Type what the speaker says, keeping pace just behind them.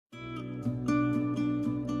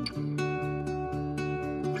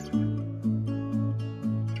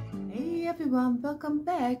everyone, welcome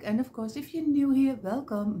back. And of course, if you're new here,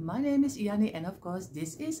 welcome. My name is Iani and of course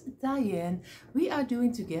this is Diane. We are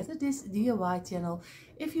doing together this DIY channel.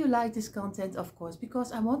 If you like this content, of course,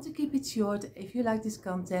 because I want to keep it short, if you like this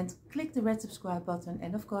content, click the red subscribe button.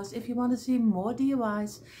 And of course, if you want to see more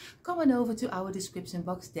DIYs, come on over to our description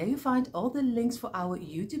box. There you find all the links for our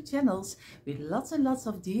YouTube channels with lots and lots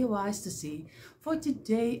of DIYs to see. For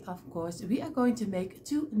today, of course, we are going to make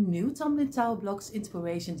 2 new tumbling towel blocks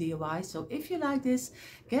inspiration DIYs. So if you like this,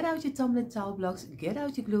 get out your tumbling towel blocks, get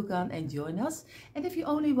out your glue gun and join us. And if you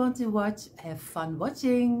only want to watch, have fun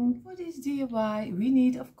watching. For this DIY, we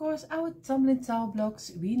need, of course, our tumbling towel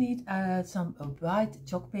blocks. We need some white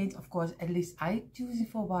chalk paint, of course, at least I choose it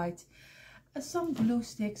for white. Some glue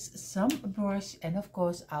sticks, some brush, and of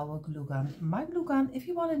course our glue gun. My glue gun, if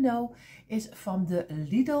you want to know, is from the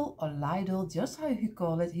Lidl or Lidl, just how you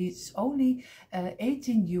call it. He's only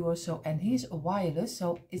 18 euros, so, and he's wireless,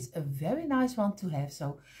 so it's a very nice one to have.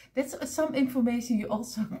 So that's some information you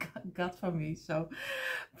also got from me. So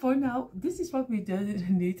for now, this is what we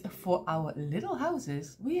need for our little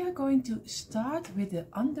houses. We are going to start with the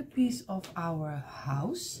underpiece of our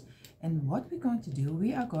house, and what we're going to do,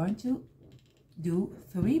 we are going to do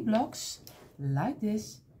 3 blocks like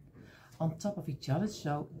this on top of each other.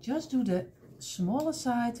 So just do the smaller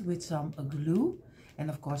side with some glue, and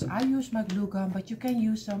of course I use my glue gun, but you can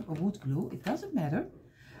use some wood glue, it doesn't matter,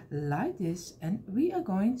 like this. And we are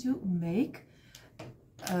going to make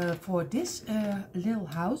for this little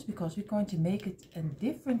house, because we're going to make it in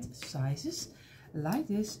different sizes like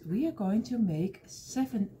this, we are going to make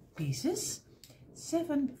 7 pieces,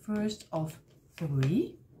 7 first of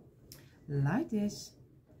 3 like this.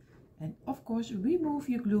 And of course remove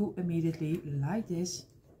your glue immediately like this.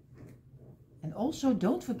 And also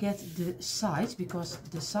don't forget the size, because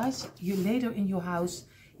the size you later in your house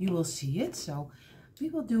you will see it. So we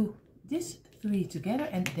will do this 3 together,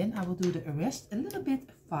 and then I will do the rest a little bit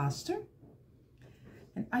faster.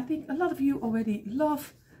 And I think a lot of you already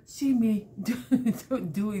love see me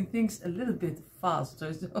doing things a little bit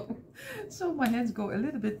faster, so my hands go a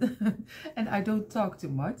little bit and I don't talk too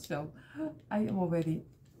much. So I am already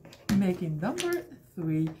making number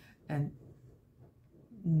 3, and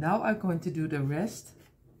now I'm going to do the rest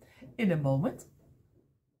in a moment.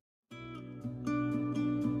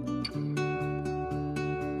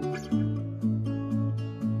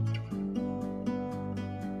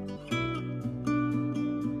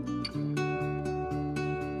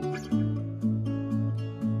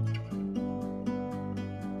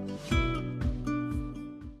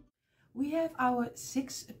 Our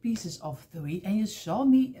 6 pieces of 3, and you saw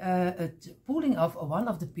me pulling off one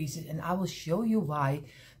of the pieces, and I will show you why,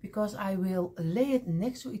 because I will lay it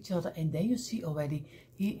next to each other, and then you see already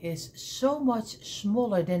he is so much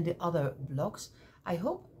smaller than the other blocks. I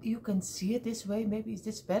hope you can see it this way. Maybe is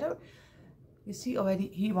this better? You see already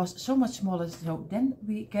he was so much smaller. So then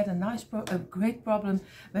we get a great problem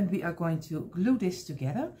when we are going to glue this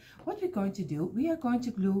together. What we're going to do, we are going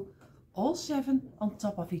to glue all 7 on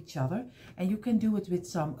top of each other, and you can do it with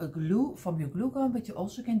some glue from your glue gun, but you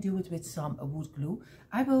also can do it with some wood glue.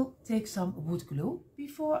 I will take some wood glue.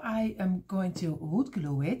 Before I am going to wood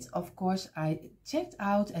glue it, of course I checked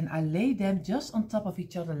out and I lay them just on top of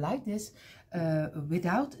each other like this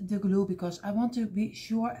without the glue, because I want to be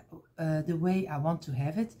sure the way I want to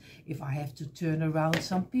have it. If I have to turn around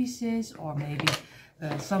some pieces, or maybe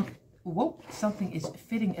something is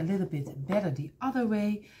fitting a little bit better the other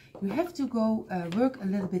way, you have to go work a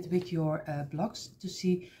little bit with your blocks to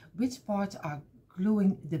see which parts are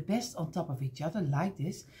gluing the best on top of each other like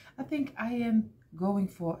this. I think I am going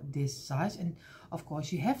for this size, and of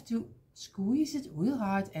course you have to squeeze it real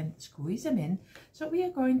hard and squeeze them in. So we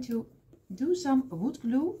are going to do some wood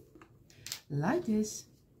glue like this.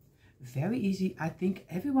 Very easy. I think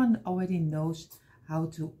everyone already knows how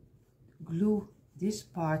to glue these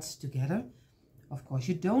parts together. Of course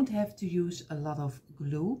you don't have to use a lot of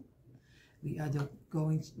glue. We are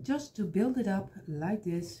going just to build it up like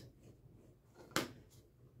this,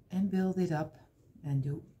 and build it up, and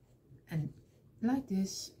do and like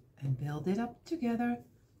this, and build it up together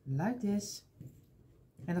like this.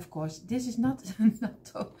 And of course this is not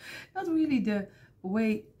not really the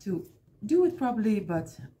way to do it properly,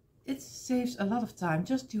 but it saves a lot of time.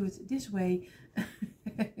 Just do it this way.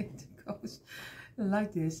 It goes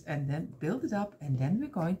like this, and then build it up, and then we're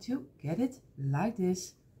going to get it like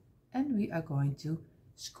this, and we are going to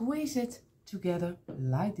squeeze it together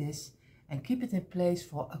like this, and keep it in place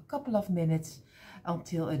for a couple of minutes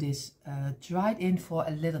until it is dried in for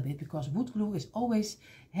a little bit, because wood glue is always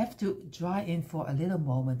have to dry in for a little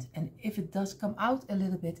moment. And if it does come out a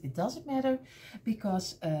little bit, it doesn't matter,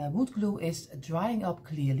 because wood glue is drying up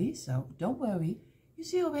clearly, so don't worry. You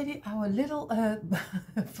see already our little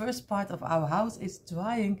first part of our house is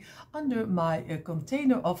drying under my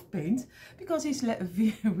container of paint, because it's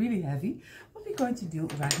really heavy. What we're going to do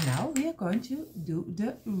right now, we are going to do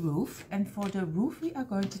the roof. And for the roof we are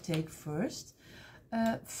going to take first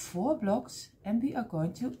 4 blocks, and we are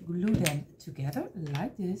going to glue them together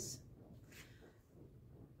like this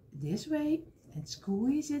way, and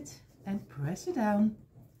squeeze it and press it down.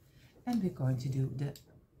 And we're going to do the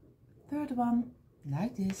third one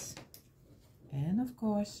like this, and of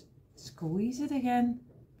course squeeze it again,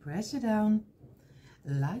 press it down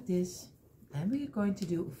like this. And we're going to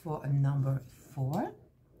do for a number 4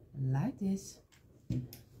 like this,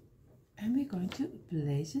 and we're going to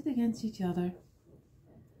place it against each other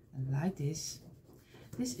like this.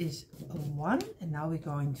 This is 1, and now we're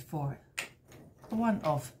going for 1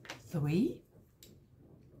 of 3,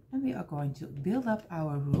 and we are going to build up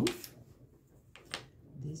our roof.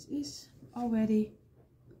 This is already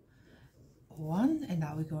 1, and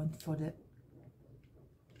now we're going for the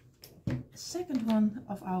second one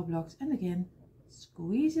of our blocks, and again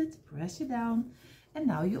squeeze it, press it down, and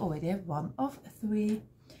now you already have 1 of 3.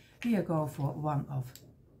 We are going for 1 of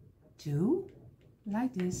 2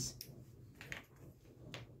 like this,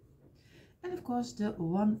 and of course the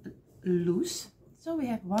 1 loose, so we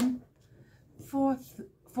have 1 4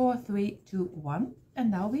 3 2 1. And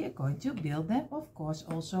now we are going to build them, of course,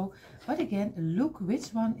 also, but again look which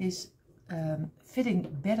one is fitting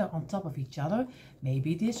better on top of each other.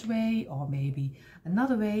 Maybe this way or maybe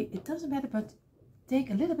another way, it doesn't matter, but take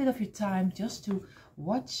a little bit of your time just to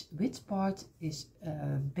watch which part is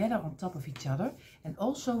better on top of each other. And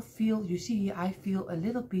also feel, you see here I feel a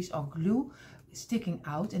little piece of glue sticking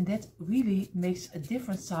out, and that really makes a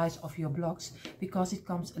different size of your blocks, because it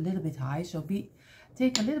comes a little bit high. So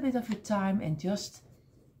take a little bit of your time and just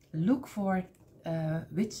look for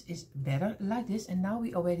which is better like this. And now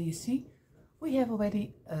we already, you see, we have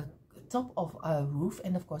already a top of our roof.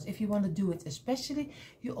 And of course, if you want to do it especially,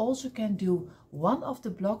 you also can do one of the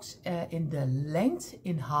blocks in the length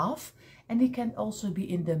in half, and it can also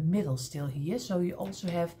be in the middle still here. So you also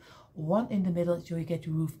have 1 in the middle, so you get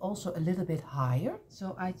your roof also a little bit higher.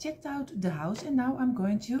 So I checked out the house, and now I'm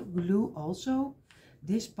going to glue also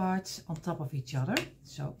these parts on top of each other.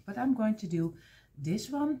 So, but I'm going to do this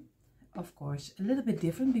one, of course, a little bit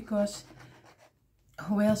different, because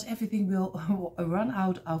or else everything will run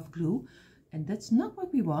out of glue, and that's not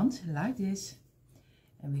what we want, like this.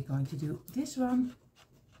 And we're going to do this one.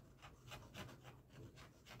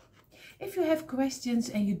 If you have questions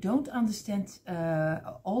and you don't understand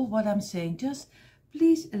all what I'm saying, just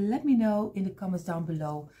please let me know in the comments down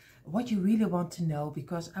below what you really want to know,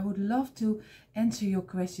 because I would love to answer your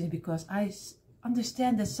questions, because I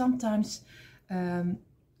understand that sometimes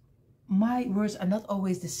my words are not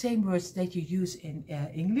always the same words that you use in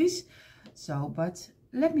English. So, but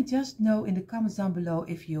let me just know in the comments down below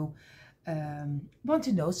if you want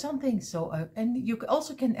to know something. So, and you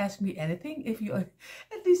also can ask me anything if you, at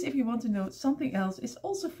least if you want to know something else, it's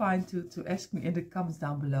also fine to ask me in the comments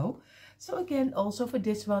down below. So again, also for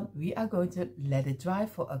this one, we are going to let it dry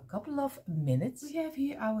for a couple of minutes. We have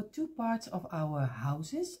here our 2 parts of our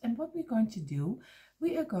houses, and what we're going to do,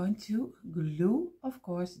 we are going to glue, of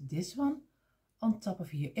course, this one on top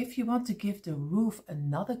of here. If you want to give the roof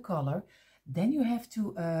another color, then you have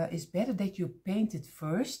to, it's better that you paint it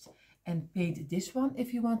first and paint this one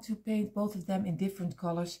if you want to paint both of them in different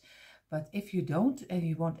colors. But if you don't and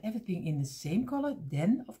you want everything in the same color,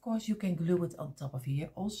 then of course you can glue it on top of here,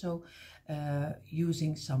 also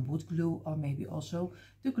using some wood glue, or maybe also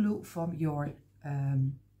the glue from your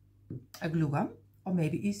a glue gun, or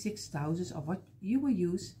maybe E6000 or what you will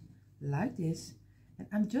use, like this. And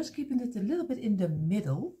I'm just keeping it a little bit in the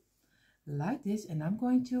middle like this, and I'm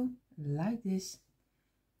going to, like this,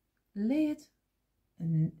 lay it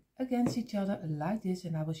against each other like this,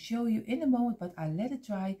 and I will show you in a moment, but I let it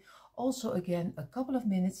dry also again a couple of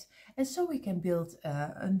minutes, and so we can build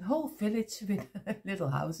a whole village with little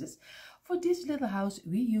houses. For this little house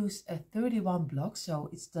we use 31 blocks, so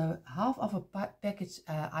it's the half of a package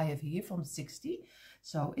I have here from 60,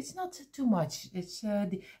 so it's not too much. It's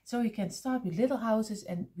so you can start with little houses,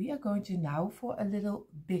 and we are going to now for a little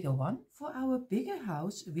bigger one. For our bigger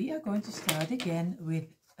house we are going to start again with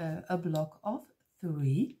a block of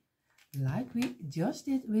 3, like we just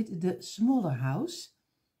did with the smaller house.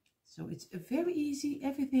 So it's very easy,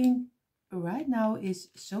 everything right now is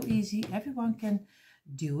so easy. Everyone can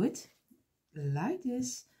do it like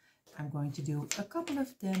this. I'm going to do a couple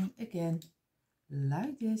of them again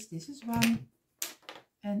like this. This is one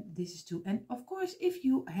and this is two. And of course, if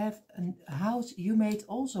you have a house you made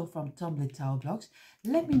also from tumbling tile blocks,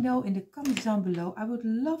 let me know in the comments down below. I would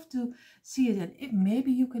love to see it, and if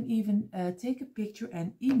maybe you can even take a picture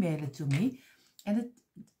and email it to me. And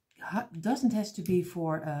it doesn't have to be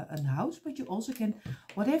for a house, but you also can,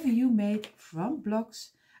 whatever you made from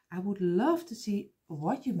blocks, I would love to see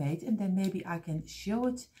what you made, and then maybe I can show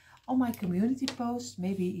it on my community post.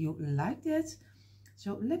 Maybe you like that.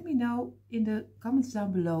 So let me know in the comments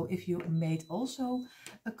down below if you made also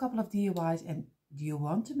a couple of DIYs and do you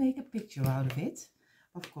want to make a picture out of it.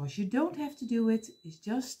 Of course, you don't have to do it. It's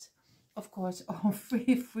just, of course, on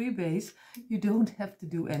free base. You don't have to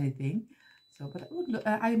do anything. So, but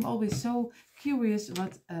I am always so curious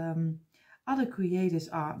what other creators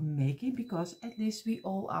are making, because at least we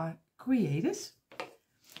all are creators.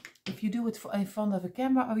 If you do it in front of a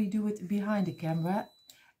camera or you do it behind the camera,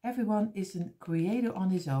 everyone is a creator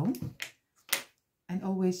on his own and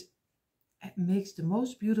always makes the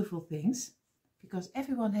most beautiful things, because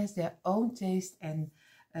everyone has their own taste and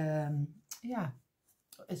yeah,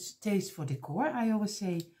 it's taste for decor. I always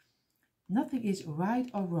say nothing is right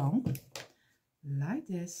or wrong. Like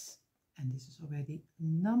this, and this is already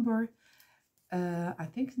number I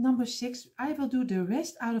think number 6. I will do the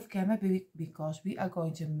rest out of camera because we are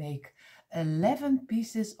going to make 11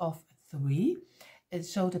 pieces of 3, and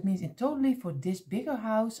so that means in totally for this bigger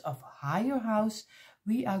house of higher house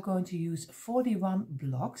we are going to use 41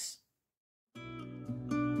 blocks.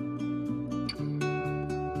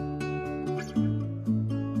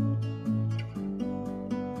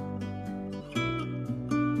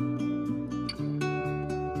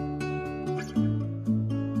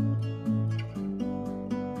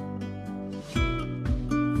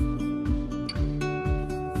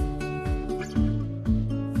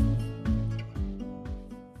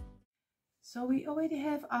 So we already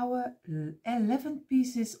have our 11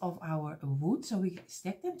 pieces of our wood, so we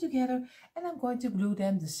stack them together, and I'm going to glue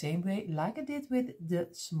them the same way like I did with the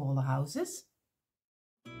smaller houses.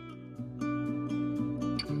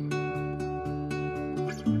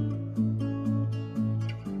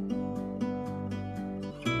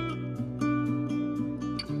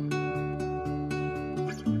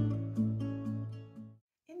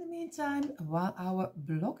 Time while our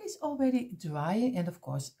block is already drying, and of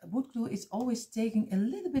course wood glue is always taking a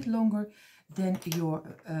little bit longer than your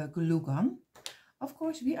glue gun. Of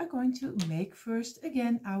course, we are going to make first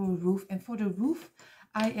again our roof, and for the roof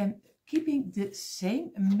I am keeping the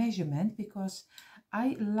same measurement because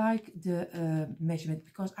I like the measurement,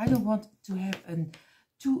 because I don't want to have a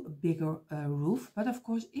too bigger roof. But of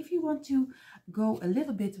course, if you want to go a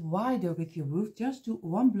little bit wider with your roof, just do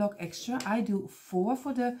 1 block extra. I do 4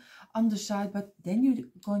 for the underside, but then you're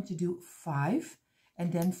going to do 5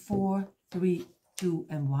 and then 4, 3, 2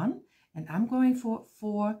 and 1, and I'm going for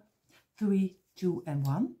 4, 3, 2 and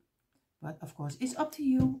 1. But of course it's up to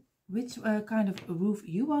you which kind of roof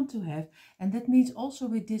you want to have. And that means also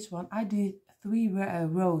with this one I did 3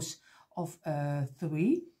 rows of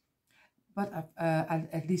 3, but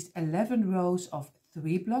at least 11 rows of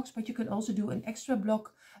 3 blocks. But you can also do an extra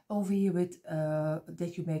block over here with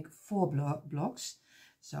that you make 4 blocks.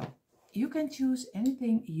 So you can choose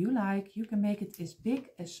anything you like. You can make it as big,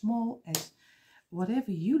 as small, as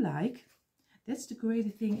whatever you like. That's the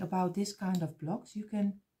great thing about this kind of blocks. You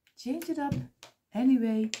can change it up any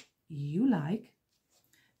way you like.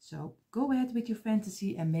 So go ahead with your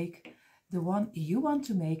fantasy and make the one you want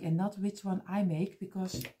to make, and not which one I make,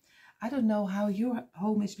 because I don't know how your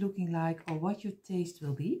home is looking like or what your taste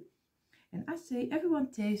will be. And I say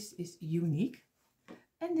everyone's taste is unique.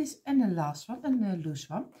 And this, and the last one, and the loose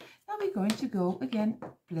one. Now we're going to go again,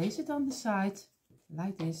 place it on the side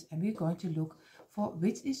like this, and we're going to look for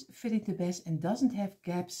which is fitting the best and doesn't have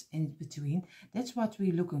gaps in between. That's what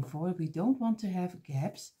we're looking for. We don't want to have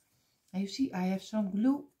gaps. And you see I have some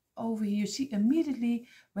glue over here. You see immediately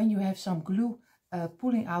when you have some glue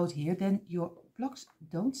pulling out here, then your blocks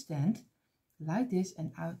don't stand like this.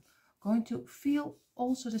 And I'm going to feel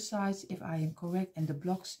also the sides if I am correct and the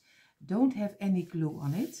blocks don't have any glue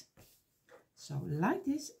on it. So like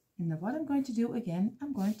this. Now what I'm going to do again,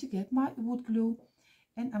 I'm going to get my wood glue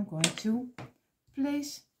and I'm going to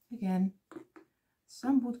place again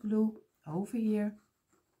some wood glue over here.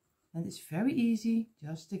 And it's very easy.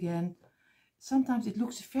 Just again, sometimes it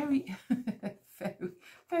looks very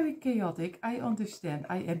very chaotic. I understand,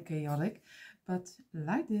 I am chaotic, but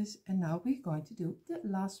like this. And now we're going to do the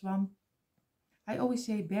last one. I always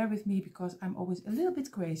say bear with me because I'm always a little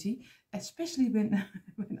bit crazy, especially when,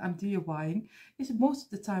 when I'm DIYing. It's most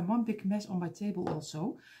of the time one big mess on my table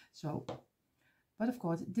also. So, but of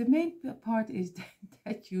course, the main part is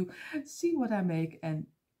that you see what I make, and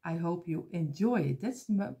I hope you enjoy it. That's,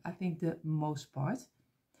 I think, the most part.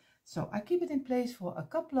 So I keep it in place for a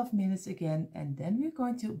couple of minutes again, and then we're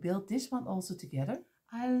going to build this one also together.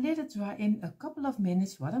 I let it dry in a couple of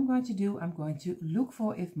minutes. What I'm going to do, I'm going to look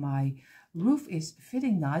for if my roof is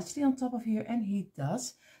fitting nicely on top of here, and he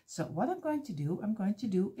does. So what I'm going to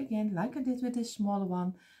do again, like I did with this smaller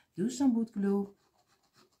one, do some wood glue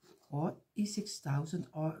or E6000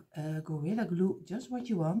 or Gorilla Glue, just what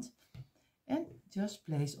you want. And just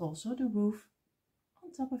place also the roof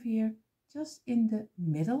on top of here, just in the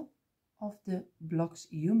middle of the blocks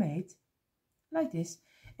you made, like this.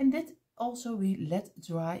 And that also we let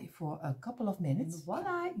dry for a couple of minutes. And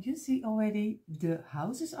voila, you see already the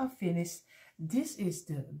houses are finished. This is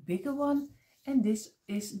the bigger one, and this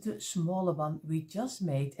is the smaller one we just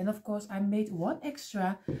made. And of course I made one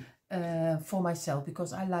extra for myself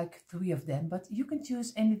because I like 3 of them, but you can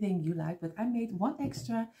choose anything you like. But I made one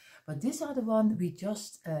extra, but these are the one we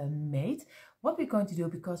just made. What we're going to do,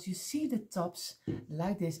 because you see the tops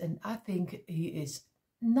like this, and I think he is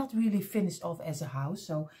not really finished off as a house.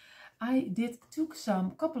 So I took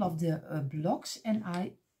some couple of the blocks, and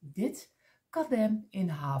I did cut them in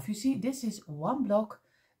half. You see, this is one block,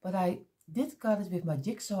 but I did cut it with my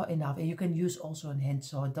jigsaw in half, and you can use also a hand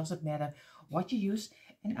saw. It doesn't matter what you use.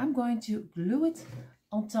 And I'm going to glue it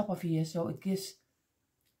on top of here, so it gives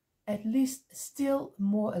at least still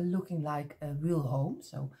more looking like a real home.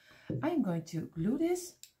 So I'm going to glue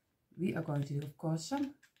this. We are going to do, of course,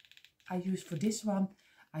 some, I use for this one,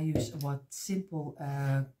 I use what simple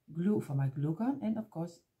glue for my glue gun, and of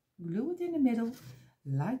course glue it in the middle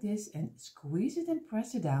like this, and squeeze it and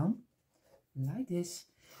press it down like this.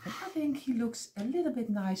 And I think he looks a little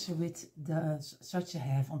bit nicer with the such a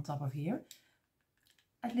half on top of here.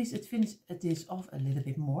 At least it finishes this off a little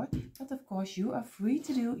bit more, but of course you are free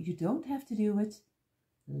to do, you don't have to do it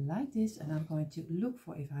like this. And I'm going to look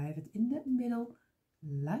for if I have it in the middle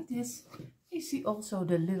like this. You see also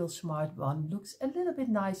the little smart one looks a little bit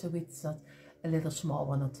nicer with such a little small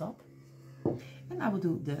one on top. And I will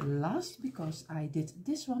do the last because I did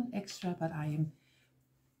this one extra, but I am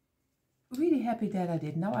really happy that I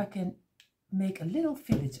did. Now I can make a little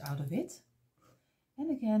village out of it,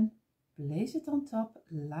 and again place it on top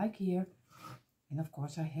like here. And of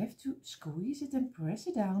course I have to squeeze it and press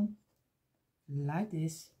it down like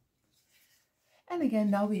this. And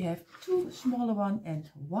again, now we have 2 smaller one and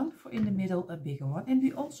 1 for in the middle, a bigger one. And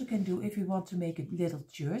we also can do, if we want to make a little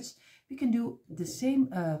church, we can do the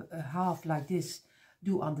same half like this,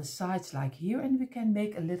 do on the sides like here, and we can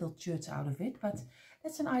make a little church out of it. But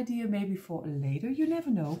that's an idea maybe for later, you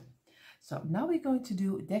never know. So now we're going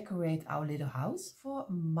to decorate our little house. For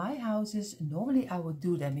my houses, normally I would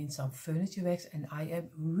do them in some furniture wax, and I am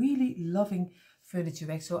really loving furniture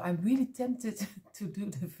wax. So I'm really tempted to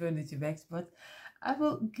do the furniture wax, but I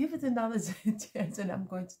will give it another chance, and I'm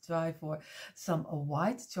going to try for some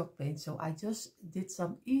white chalk paint. So I just did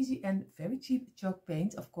some easy and very cheap chalk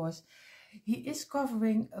paint. Of course, he is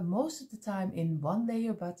covering most of the time in one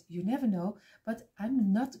layer, but you never know. But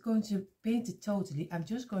I'm not going to paint it totally. I'm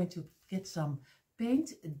just going to get some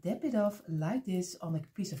paint, dab it off like this on a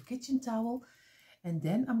piece of kitchen towel, and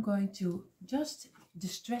then I'm going to just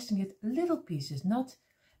distressing it little pieces, not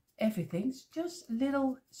everything, just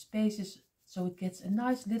little spaces, so it gets a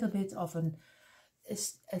nice little bit of an,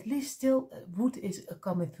 at least still wood is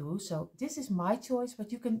coming through. So this is my choice,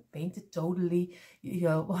 but you can paint it totally, you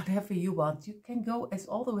know, whatever you want. You can go as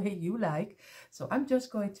all the way you like. So I'm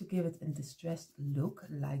just going to give it a distressed look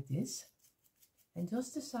like this, and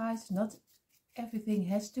just the sides, not everything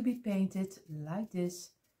has to be painted like this.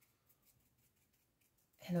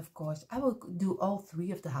 And of course I will do all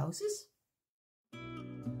 3 of the houses.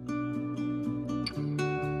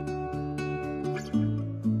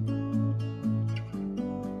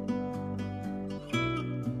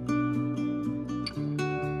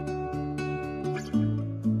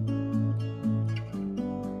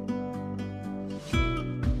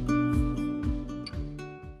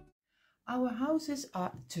 Our houses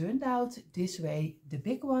are turned out this way, the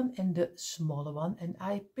big one and the smaller one, and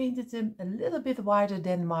I painted them a little bit wider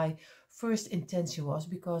than my first intention was,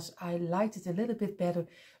 because I liked it a little bit better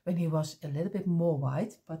when he was a little bit more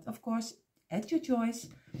wide. But of course, at your choice.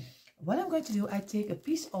 What I'm going to do, I take a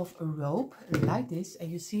piece of rope like this, and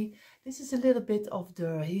you see this is a little bit of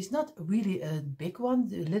the, he's not really a big one,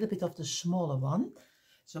 a little bit of the smaller one.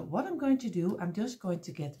 So what I'm going to do, I'm just going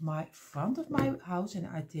to get my front of my house, and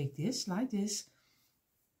I take this like this,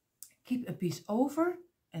 keep a piece over,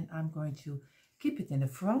 and I'm going to keep it in the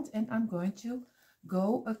front, and I'm going to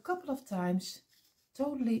go a couple of times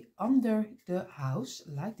totally under the house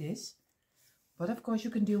like this. But of course you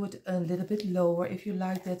can do it a little bit lower if you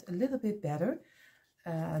like that a little bit better.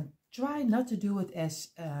 Try not to do it as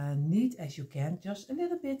neat as you can, just a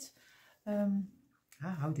little bit,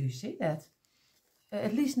 how do you say that?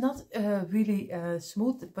 At least not really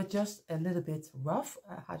smooth, but just a little bit rough.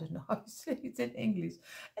 I don't know how to say it in English.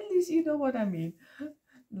 At least you know what I mean.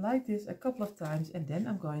 Like this a couple of times, and then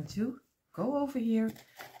I'm going to go over here,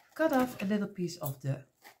 cut off a little piece of the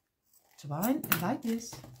twine like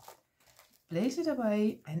this, place it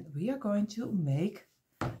away, and we are going to make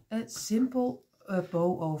a simple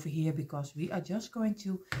bow over here, because we are just going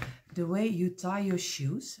to, the way you tie your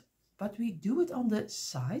shoes, but we do it on the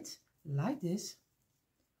side like this,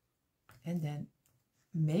 and then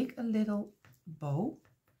make a little bow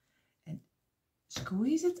and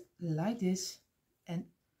squeeze it like this, and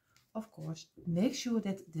of course make sure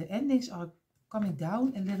that the endings are coming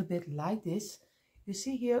down a little bit like this. You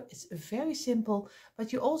see here, it's very simple,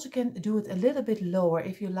 but you also can do it a little bit lower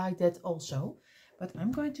if you like that also. But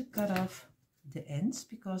I'm going to cut off the ends,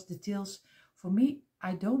 because the tails, for me,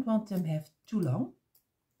 I don't want them have too long.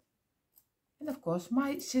 And of course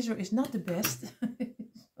my scissor is not the best.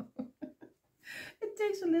 It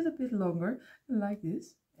takes a little bit longer like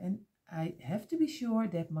this, and I have to be sure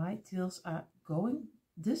that my tails are going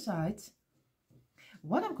the sides.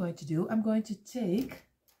 What I'm going to do, I'm going to take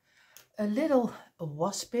a little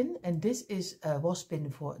wasp pin, and this is a wasp pin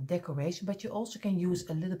for decoration, but you also can use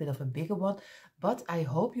a little bit of a bigger one, but I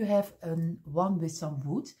hope you have one with some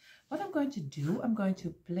wood. What I'm going to do, I'm going to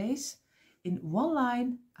place in one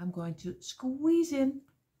line, I'm going to squeeze in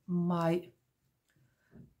my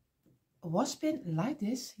wasp pin like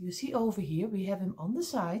this. You see over here we have him on the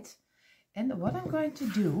side, and what I'm going to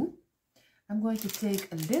do, I'm going to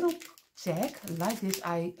take a little tag like this.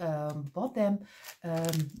 I bought them,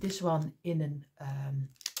 this one in an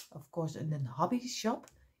of course in a hobby shop.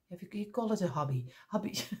 If you call it a hobby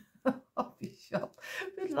hobby shop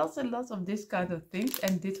with lots and lots of this kind of things,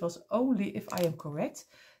 and this was only, if I am correct,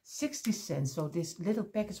 60 cents. So this little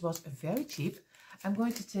package was very cheap. I'm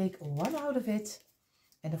going to take one out of it.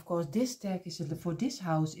 And of course this tag is for this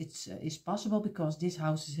house, it's is possible because this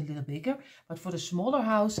house is a little bigger, but for the smaller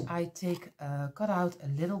house I take cut out a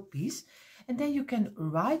little piece, and then you can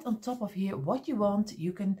write on top of here what you want.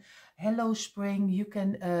 You can hello spring, you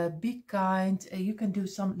can be kind, you can do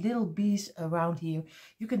some little bees around here,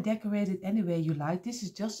 you can decorate it any way you like. This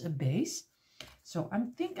is just a base, so I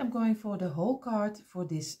think I'm going for the whole card for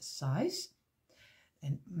this size,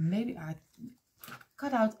 and maybe I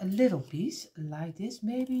cut out a little piece like this,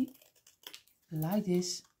 maybe like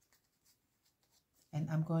this, and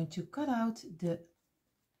I'm going to cut out the,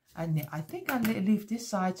 I think I leave this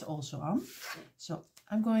side also on. So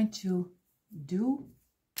I'm going to do,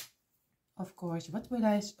 of course, what will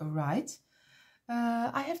I write?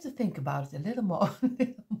 I have to think about it a little more.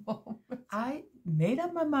 I made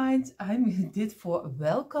up my mind. I did for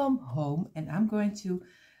welcome home, and I'm going to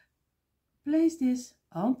place this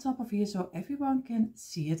on top of here so everyone can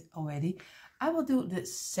see it already. I will do the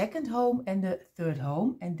second home and the third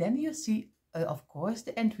home, and then you see of course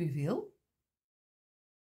the end reveal.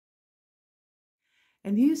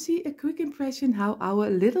 And here you see a quick impression how our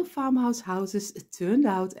little farmhouse houses turned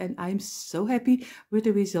out, and I'm so happy with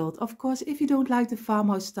the result. Of course, if you don't like the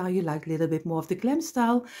farmhouse style, you like a little bit more of the glam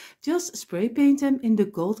style, just spray paint them in the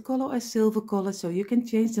gold color or silver color, so you can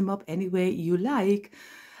change them up any way you like.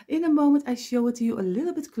 In a moment I show it to you a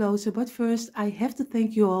little bit closer, but first I have to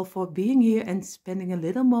thank you all for being here and spending a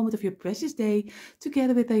little moment of your precious day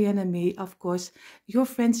together with Diane and me. Of course, your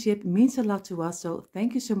friendship means a lot to us, so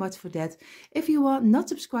thank you so much for that. If you are not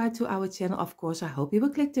subscribed to our channel, of course I hope you will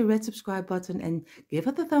click the red subscribe button and give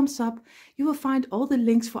it a thumbs up. You will find all the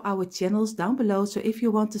links for our channels down below, so if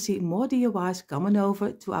you want to see more DIYs, come on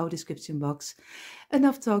over to our description box.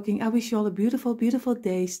 Enough talking. I wish you all a beautiful, beautiful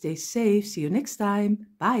day. Stay safe. See you next time.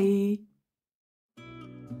 Bye.